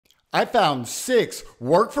I found 6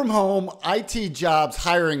 work from home IT jobs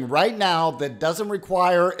hiring right now that doesn't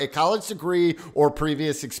require a college degree or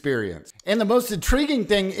previous experience. And the most intriguing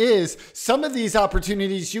thing is some of these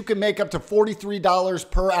opportunities you can make up to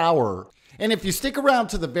 $43 per hour. And if you stick around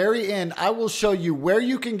to the very end, I will show you where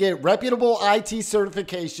you can get reputable IT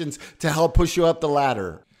certifications to help push you up the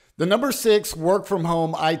ladder. The number 6 work from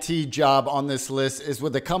home IT job on this list is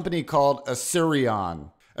with a company called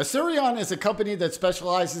Aerion. Aerion is a company that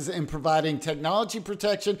specializes in providing technology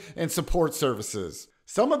protection and support services.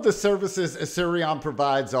 Some of the services Aerion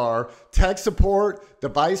provides are tech support,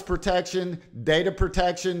 device protection, data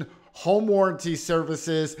protection, home warranty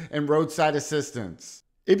services, and roadside assistance.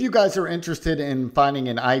 If you guys are interested in finding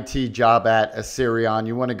an IT job at Aerion,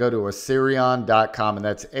 you want to go to aerion.com, and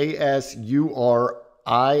that's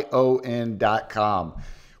ASURION.com.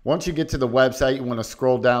 Once you get to the website, you want to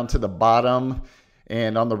scroll down to the bottom.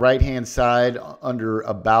 And on the right-hand side, under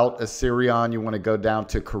About Aerion, you want to go down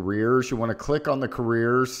to Careers. You want to click on the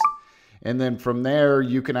Careers. And then from there,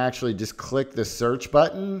 you can actually just click the search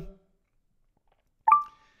button.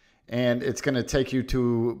 And it's going to take you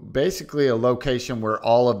to basically a location where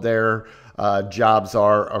all of their jobs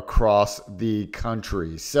are across the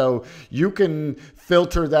country. So you can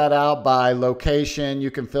filter that out by location. You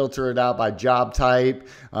can filter it out by job type.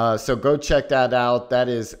 So go check that out. That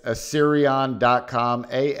is Aerion.com,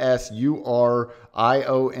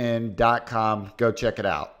 ASURION.com. Go check it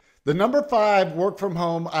out. The number 5 work from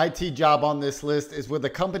home IT job on this list is with a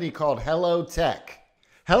company called Hello Tech.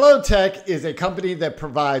 Hello Tech is a company that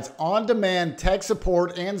provides on-demand tech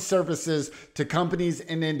support and services to companies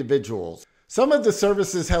and individuals. Some of the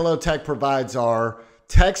services Hello Tech provides are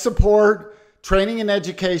tech support, training and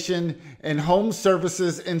education, and home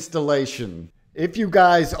services installation. If you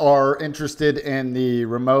guys are interested in the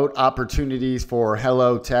remote opportunities for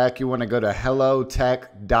Hello Tech, you want to go to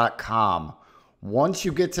hellotech.com. Once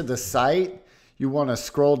you get to the site, you want to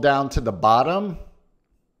scroll down to the bottom.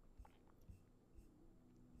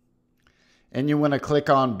 And you want to click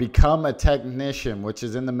on Become a Technician, which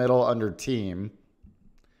is in the middle under Team.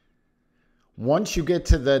 Once you get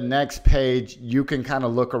to the next page, you can kind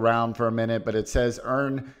of look around for a minute, but it says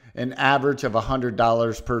earn an average of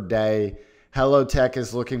 $100 per day. Hello Tech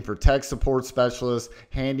is looking for tech support specialists,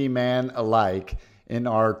 handyman alike in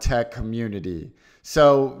our tech community.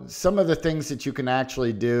 So some of the things that you can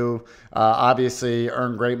actually do, obviously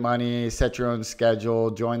earn great money, set your own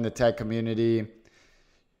schedule, join the tech community.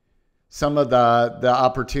 Some of the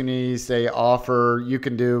opportunities they offer, you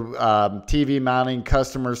can do TV mounting,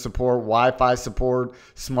 customer support, Wi-Fi support,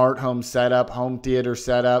 smart home setup, home theater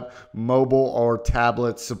setup, mobile or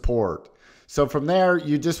tablet support. So from there,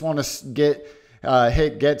 you just want to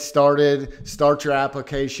hit get started, start your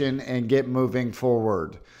application, and get moving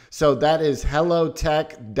forward. So that is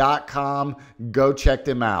hellotech.com. Go check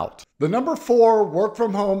them out. The number 4 work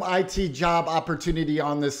from home IT job opportunity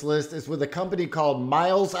on this list is with a company called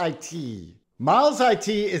Miles IT. Miles IT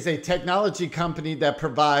is a technology company that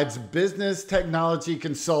provides business technology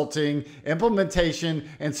consulting, implementation,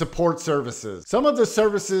 and support services. Some of the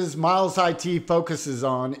services Miles IT focuses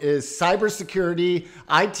on is cybersecurity,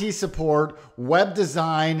 IT support, web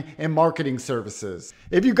design, and marketing services.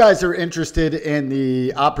 If you guys are interested in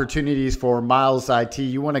the opportunities for Miles IT,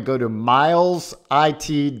 you want to go to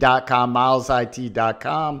milesit.com,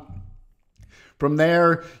 milesit.com. From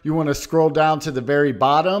there, you want to scroll down to the very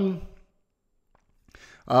bottom.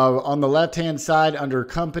 On the left-hand side under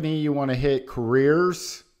company, you want to hit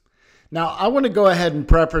careers. Now, I want to go ahead and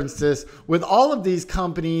preference this. With all of these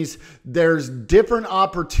companies, there's different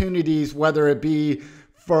opportunities, whether it be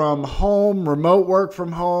from home, remote work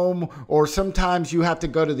from home, or sometimes you have to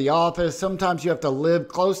go to the office. Sometimes you have to live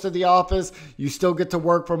close to the office. You still get to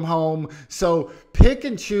work from home. So pick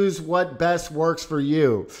and choose what best works for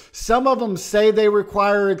you. Some of them say they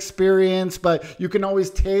require experience, but you can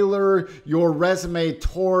always tailor your resume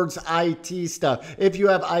towards IT stuff if you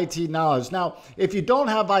have IT knowledge. Now, if you don't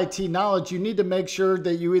have IT knowledge, you need to make sure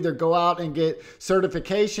that you either go out and get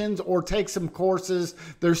certifications or take some courses.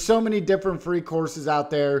 There's so many different free courses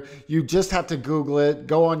out there. You just have to Google it,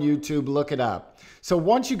 go on YouTube, look it up. So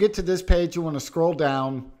once you get to this page, you want to scroll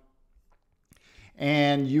down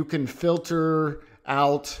and you can filter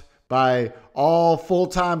out by all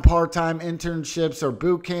full-time, part-time internships or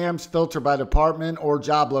boot camps, filter by department or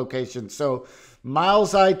job location. So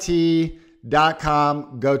milesit.com,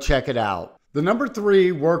 go check it out. The number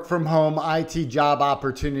 3 work from home IT job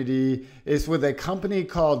opportunity is with a company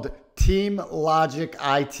called Team Logic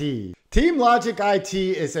IT. Team Logic IT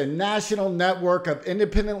is a national network of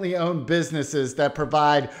independently owned businesses that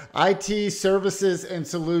provide IT services and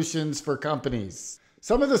solutions for companies.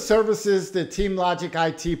 Some of the services that TeamLogic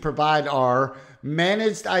IT provide are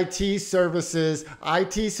managed IT services,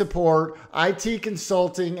 IT support, IT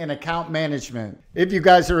consulting, and account management. If you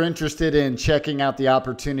guys are interested in checking out the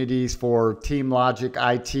opportunities for TeamLogic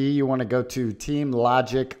IT, you want to go to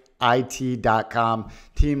teamlogicit.com,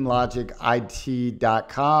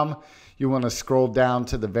 teamlogicit.com. You want to scroll down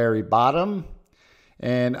to the very bottom,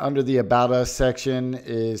 and under the About Us section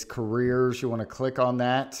is careers. You want to click on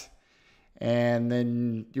that. And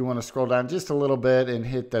then you want to scroll down just a little bit and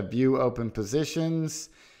hit the view open positions.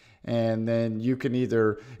 And then you can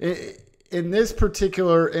either, in this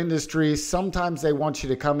particular industry, sometimes they want you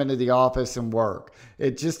to come into the office and work.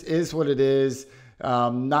 It just is what it is.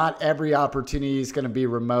 Not every opportunity is going to be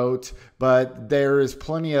remote, but there is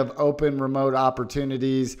plenty of open remote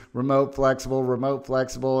opportunities, remote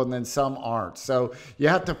flexible, and then some aren't. So you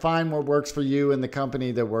have to find what works for you and the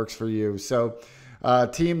company that works for you. So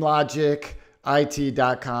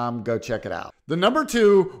teamlogicit.com, go check it out. The number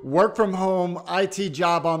 2 work from home IT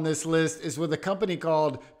job on this list is with a company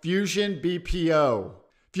called Fusion BPO.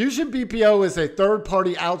 Fusion BPO is a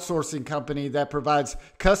third-party outsourcing company that provides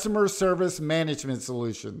customer service management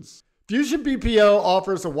solutions. Fusion BPO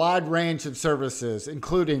offers a wide range of services,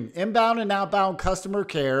 including inbound and outbound customer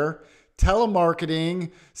care,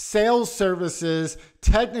 telemarketing, sales services,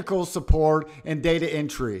 technical support, and data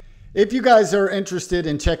entry. If you guys are interested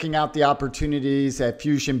in checking out the opportunities at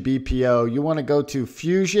Fusion BPO, you want to go to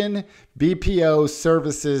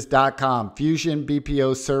fusionbposervices.com,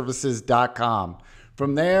 fusionbposervices.com.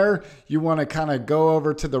 From there, you want to kind of go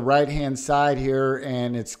over to the right-hand side here,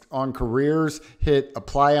 and it's on careers, hit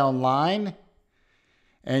apply online,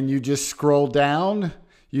 and you just scroll down.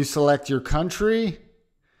 You select your country.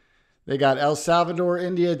 They got El Salvador,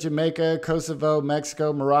 India, Jamaica, Kosovo,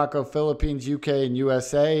 Mexico, Morocco, Philippines, UK, and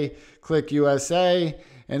USA. Click USA.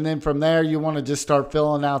 And then from there, you want to just start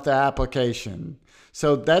filling out the application.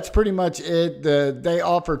 So that's pretty much it. They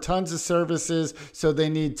offer tons of services, so they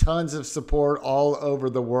need tons of support all over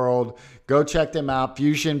the world. Go check them out,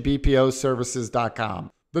 fusionbposervices.com.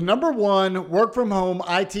 The number 1 work from home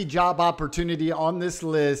IT job opportunity on this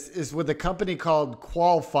list is with a company called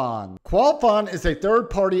Qualfon. Qualfon is a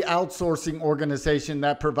third-party outsourcing organization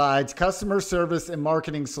that provides customer service and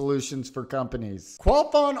marketing solutions for companies.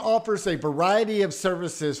 Qualfon offers a variety of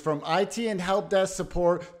services from IT and help desk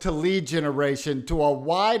support to lead generation to a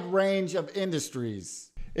wide range of industries.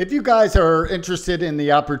 If you guys are interested in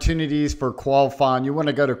the opportunities for Qualfon, you want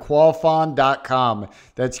to go to qualfon.com.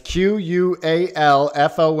 That's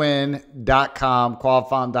QUALFON.com,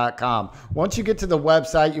 qualfon.com. Once you get to the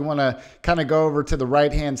website, you want to kind of go over to the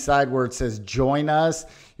right-hand side where it says Join Us.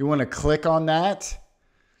 You want to click on that.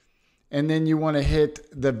 And then you want to hit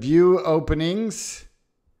the View Openings.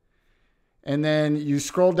 And then you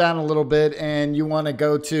scroll down a little bit and you want to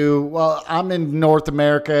go to, well, I'm in North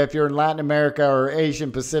America. If you're in Latin America or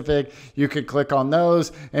Asian Pacific, you can click on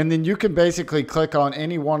those. And then you can basically click on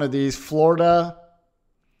any one of these. Florida.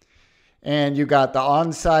 And you got the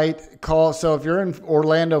on-site call. So if you're in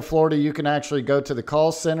Orlando, Florida, you can actually go to the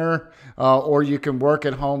call center or you can work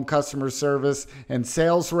at home customer service and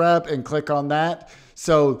sales rep and click on that.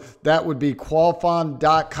 So that would be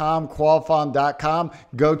qualfon.com, qualfon.com.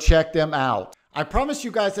 Go check them out. I promised you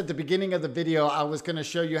guys at the beginning of the video I was going to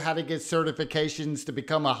show you how to get certifications to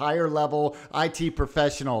become a higher level IT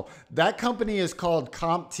professional. That company is called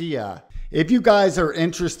CompTIA. If you guys are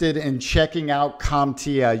interested in checking out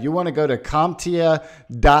CompTIA, you want to go to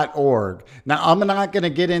CompTIA.org. Now, I'm not going to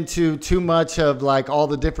get into too much of like all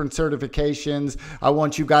the different certifications. I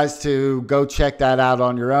want you guys to go check that out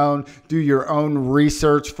on your own, do your own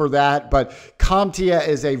research for that. But CompTIA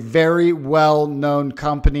is a very well-known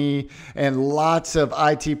company, and lots of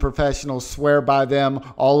IT professionals swear by them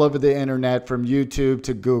all over the internet, from YouTube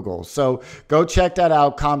to Google. So go check that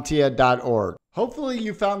out, CompTIA.org. Hopefully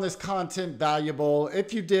you found this content valuable.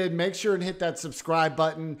 If you did, make sure and hit that subscribe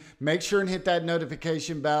button. Make sure and hit that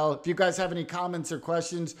notification bell. If you guys have any comments or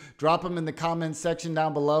questions, drop them in the comments section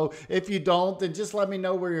down below. If you don't, then just let me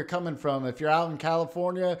know where you're coming from. If you're out in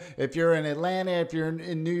California, if you're in Atlanta, if you're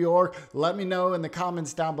in New York, let me know in the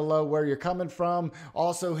comments down below where you're coming from.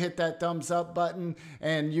 Also hit that thumbs up button.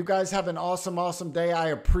 And you guys have an awesome, awesome day.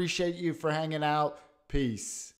 I appreciate you for hanging out. Peace.